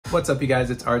What's up you guys,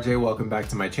 it's RJ, welcome back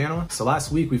to my channel. So last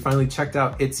week we finally checked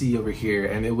out ITZY over here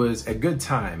and it was a good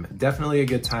time. Definitely a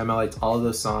good time. I liked all of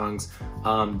those songs.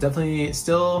 Definitely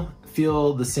still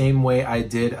feel the same way I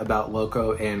did about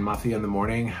Loco and Mafia in the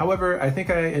Morning. However, I think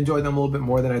I enjoyed them a little bit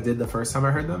more than I did the first time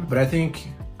I heard them. But I think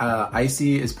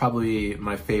ITZY is probably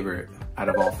my favorite out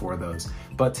of all four of those.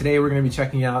 But today we're gonna be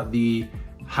checking out the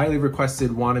highly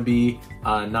requested Wannabe,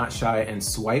 Not Shy, and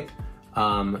Swipe.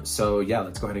 So yeah,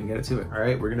 let's go ahead and get to it. All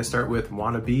right, we're gonna start with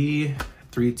Wannabe.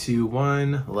 3, 2,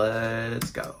 1,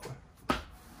 let's go.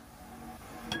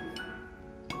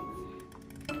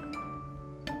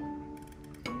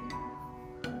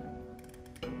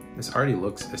 This already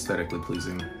looks aesthetically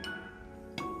pleasing.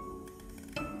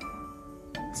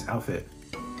 This outfit.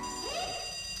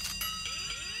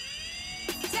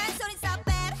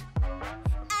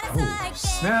 Oh,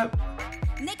 snap.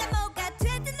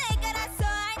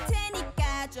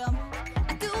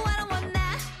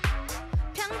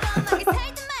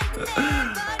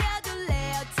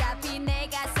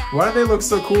 Why do they look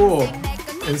so cool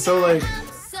and so like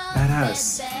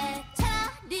badass?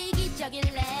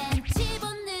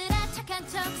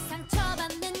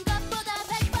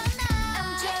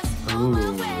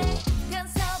 Ooh.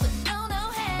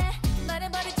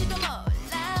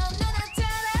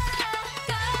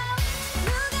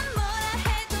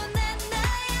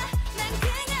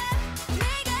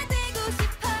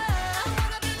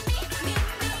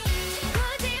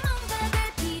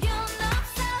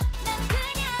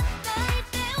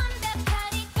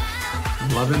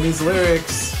 Loving these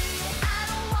lyrics.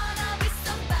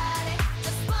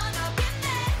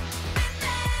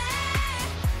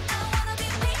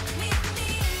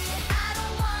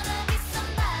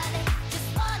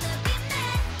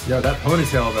 Yo, that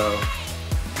ponytail though.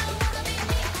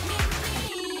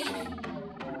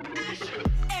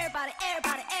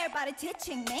 Everybody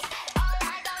teaching me.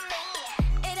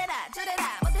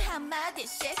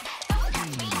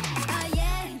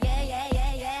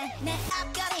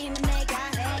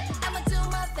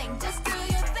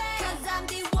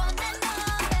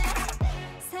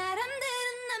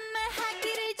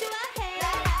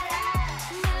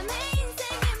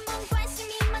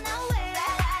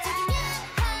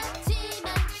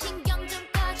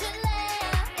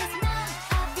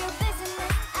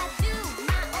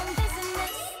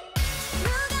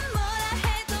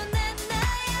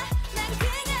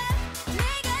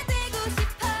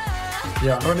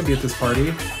 Yeah, I want to be at this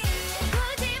party.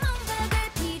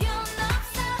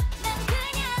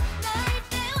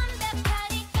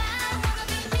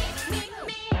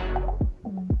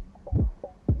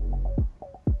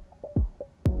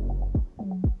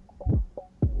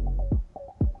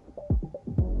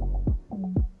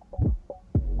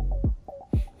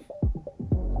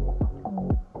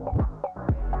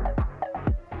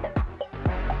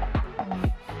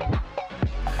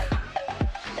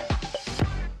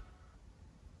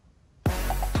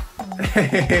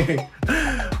 Hey,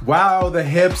 wow, the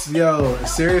hips, yo,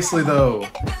 seriously though.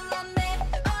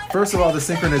 First of all, the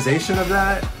synchronization of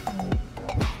that,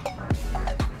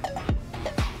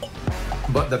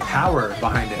 but the power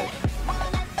behind it.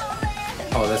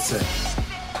 Oh, that's it.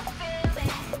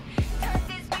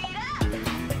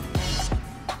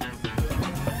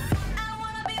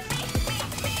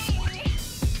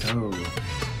 Oh.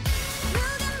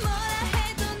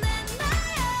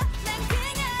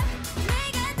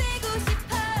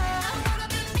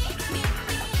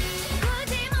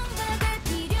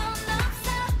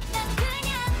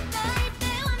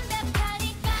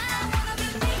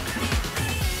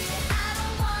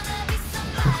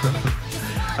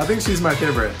 I think she's my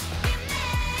favorite.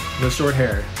 The short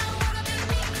hair.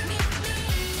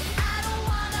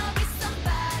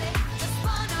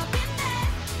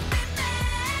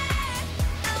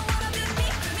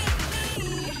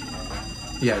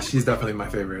 Yeah, she's definitely my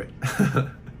favorite.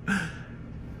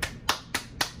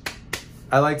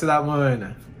 I liked that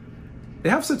one. They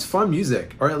have such fun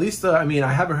music, or at least I mean,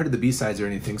 I haven't heard of the B-sides or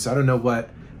anything, so I don't know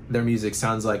what their music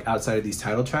sounds like outside of these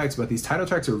title tracks, but these title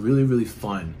tracks are really, really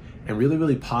fun and really,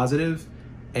 really positive,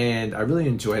 and I really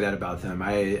enjoy that about them.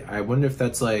 I wonder if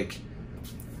that's like,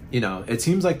 you know, it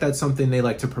seems like that's something they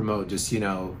like to promote, just, you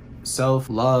know,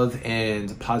 self-love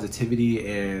and positivity,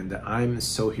 and I'm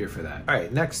so here for that. All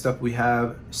right, next up we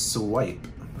have Swipe.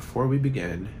 Before we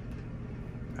begin,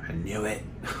 I knew it.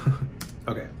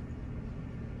 Okay.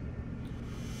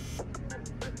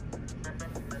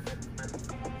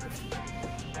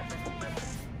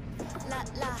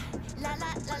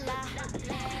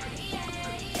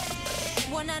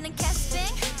 원하는 캐스팅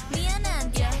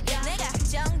미안한데 내가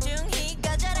정중히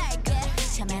거절할게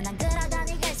처음엔 안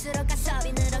그러더니 갈수록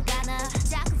가섭이 늘어가나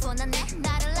자꾸 폰하네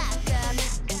나를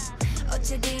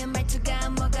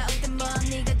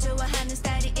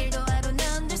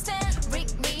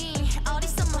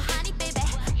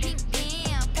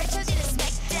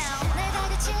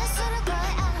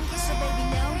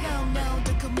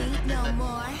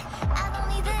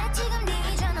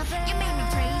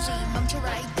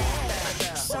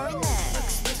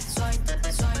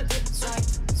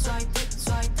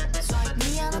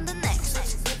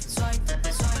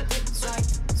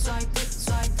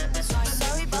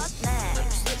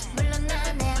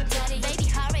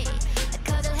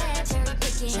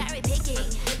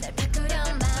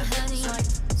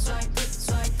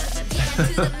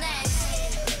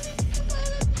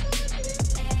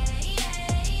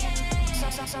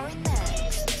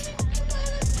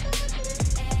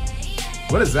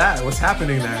What is that? What's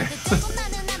happening there?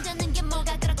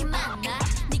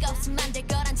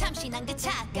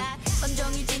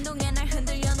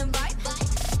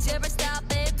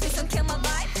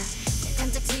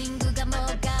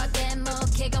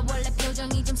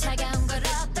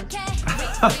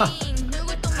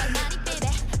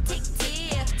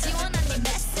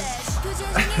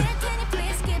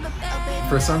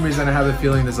 For some reason, I have a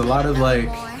feeling there's a lot of like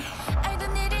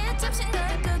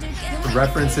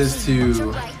references to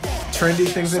trendy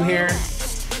things in here.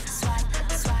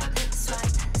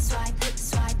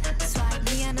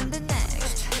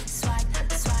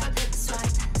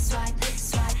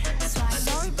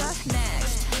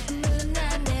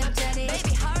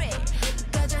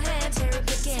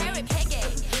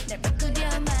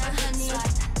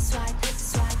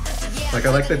 Like, I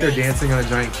like that they're dancing on a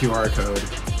giant QR code.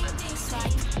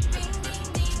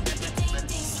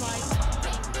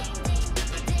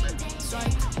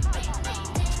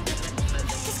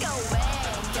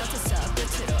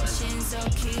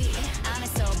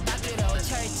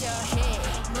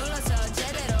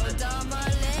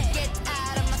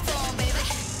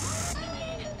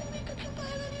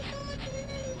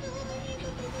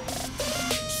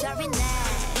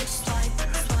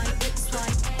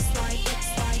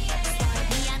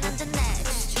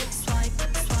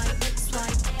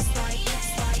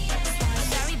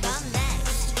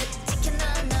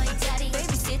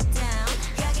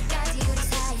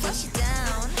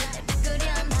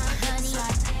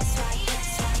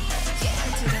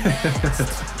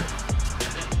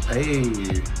 Hey,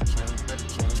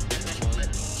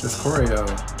 this choreo.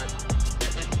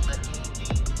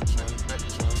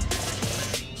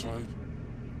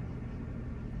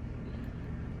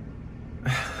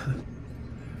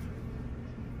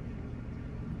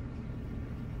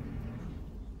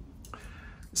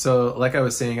 So, like I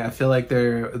was saying, I feel like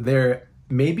they're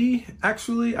maybe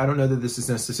actually, I don't know that this is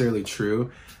necessarily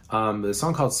true. The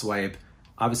song called Swipe,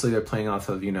 obviously they're playing off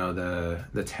of, you know,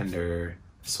 the tender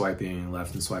swiping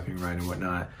left and swiping right and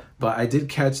whatnot. But I did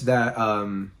catch that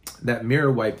that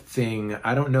mirror wipe thing.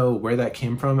 I don't know where that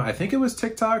came from. I think it was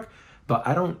TikTok, but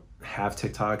I don't have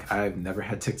TikTok. I've never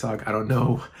had TikTok. I don't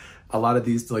know a lot of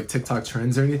these like TikTok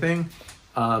trends or anything.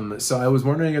 So I was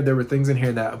wondering if there were things in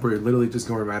here that were literally just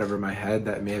going right over my head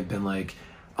that may have been like,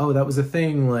 oh, that was a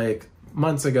thing like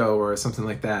months ago or something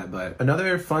like that. But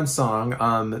another fun song.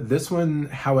 This one,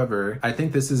 however, I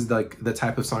think this is like the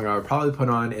type of song I would probably put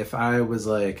on if I was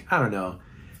like, I don't know,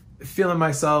 feeling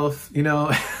myself, you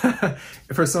know,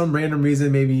 for some random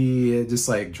reason, maybe just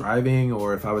like driving,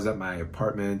 or if I was at my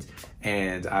apartment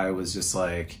and I was just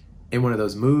like in one of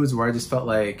those moods where I just felt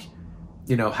like,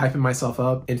 you know, hyping myself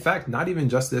up. In fact, not even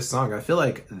just this song. I feel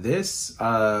like this,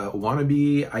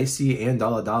 Wannabe, ITZY, and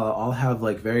Dalla Dalla all have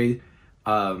like very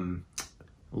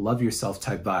love yourself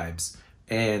type vibes.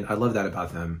 And I love that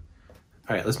about them.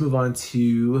 All right, let's move on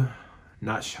to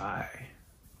Not Shy.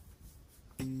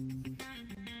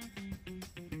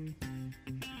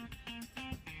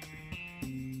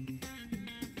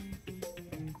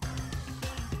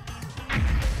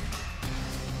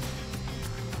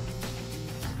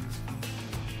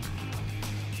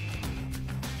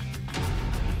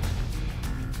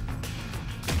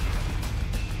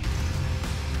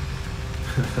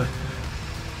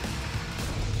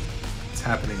 What's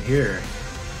happening here?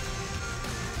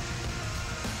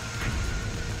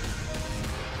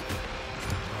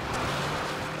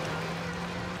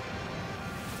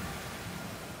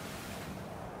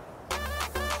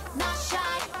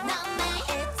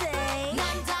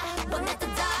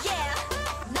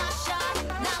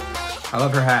 I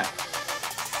love her hat.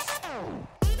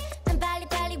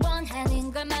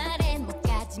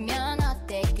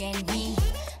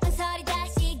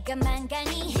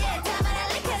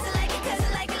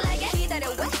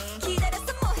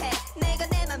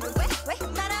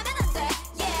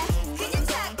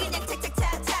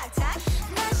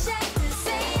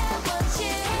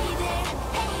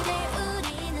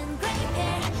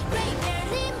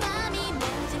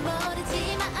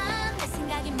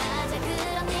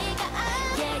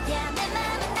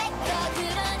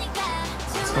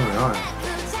 What's going on?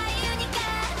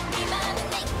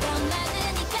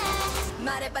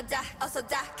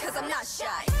 Cause I'm not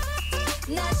shy.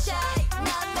 Not shy,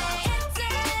 not me.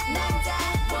 Not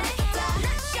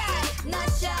shy, not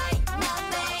shy, not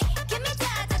me. Give me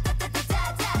da da da da da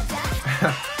da da.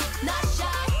 Not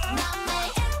shy, not me.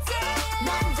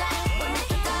 Not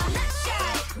shy,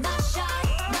 not shy,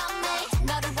 not me.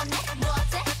 너를 원해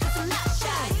뭐지? Cause I'm not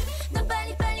shy. 넌 빨리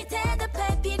대답해.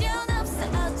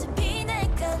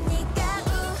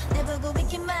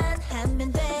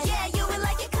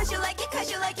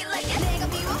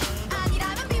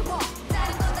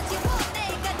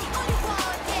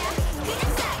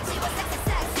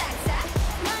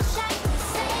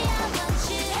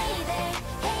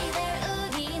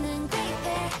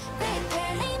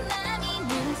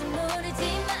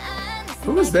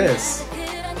 Who is this?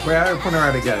 Wait, I gotta point her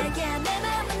out again.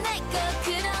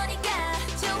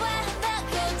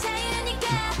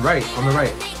 Right, on the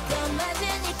right.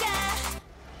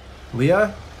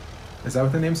 Leah? Is that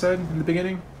what the name said in the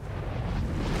beginning?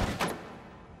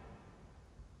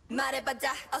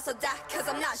 Cause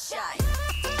I'm not shy.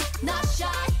 Not shy,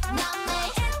 not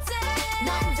me.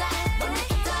 Not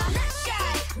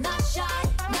shy, not shy,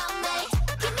 not me.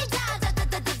 Give me da da da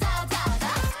da da da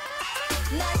da.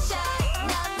 Not shy,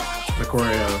 not me. The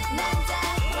choreo.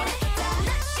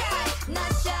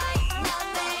 Not shy, not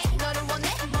me. 너를 원해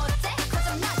못해 cause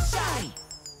I'm not shy.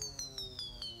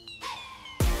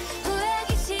 후회하기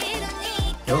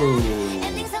싫으니까. Yo.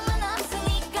 엔딩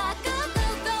상관없으니까 go.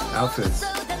 Outfits.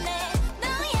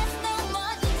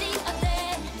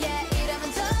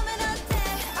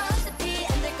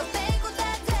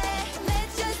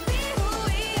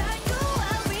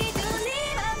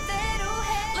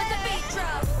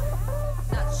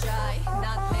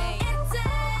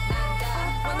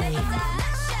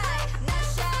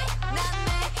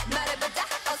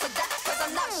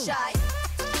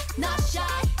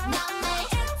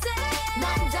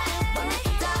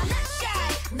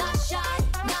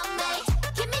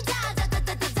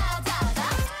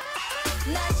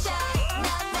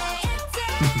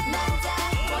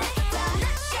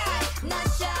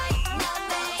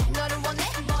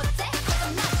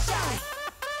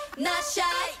 Not shy,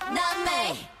 not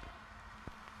me.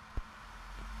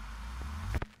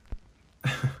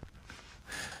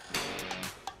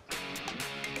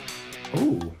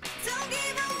 Ooh.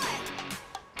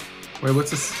 Wait, what's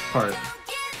this part?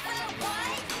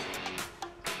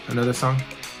 Another song?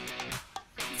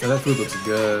 Oh, that food looks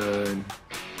good.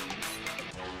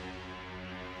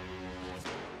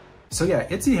 So yeah,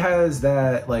 ITZY has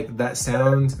that that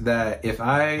sound that if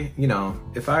I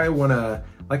wanna,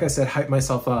 like I said, hype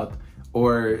myself up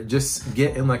or just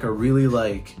get in like a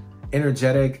really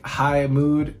energetic, high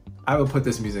mood, I would put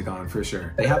this music on for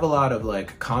sure. They have a lot of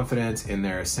confidence in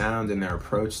their sound and their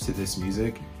approach to this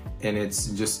music, and it's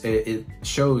just, it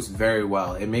shows very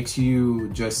well. It makes you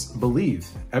just believe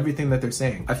everything that they're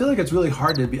saying. I feel like it's really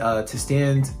hard to be, to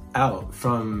stand out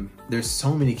from, there's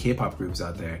so many K-pop groups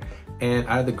out there. And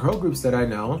out of the girl groups that I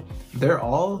know, they're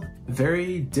all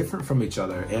very different from each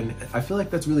other. And I feel like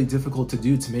that's really difficult to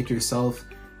do, to make yourself,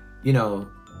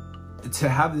 to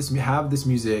have this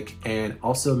music and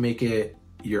also make it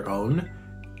your own.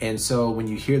 And so when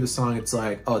you hear the song, it's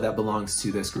like, oh, that belongs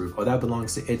to this group, or that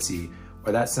belongs to ITZY,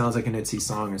 or that sounds like an ITZY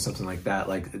song or something like that.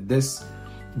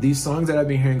 These songs that I've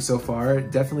been hearing so far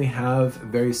definitely have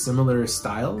very similar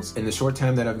styles. In the short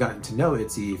time that I've gotten to know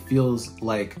ITZY, it feels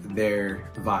like their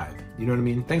vibe. You know what I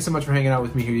mean? Thanks so much for hanging out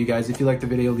with me here, you guys. If you liked the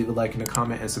video, leave a like and a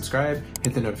comment and subscribe.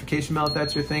 Hit the notification bell if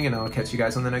that's your thing, and I'll catch you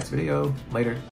guys on the next video. Later.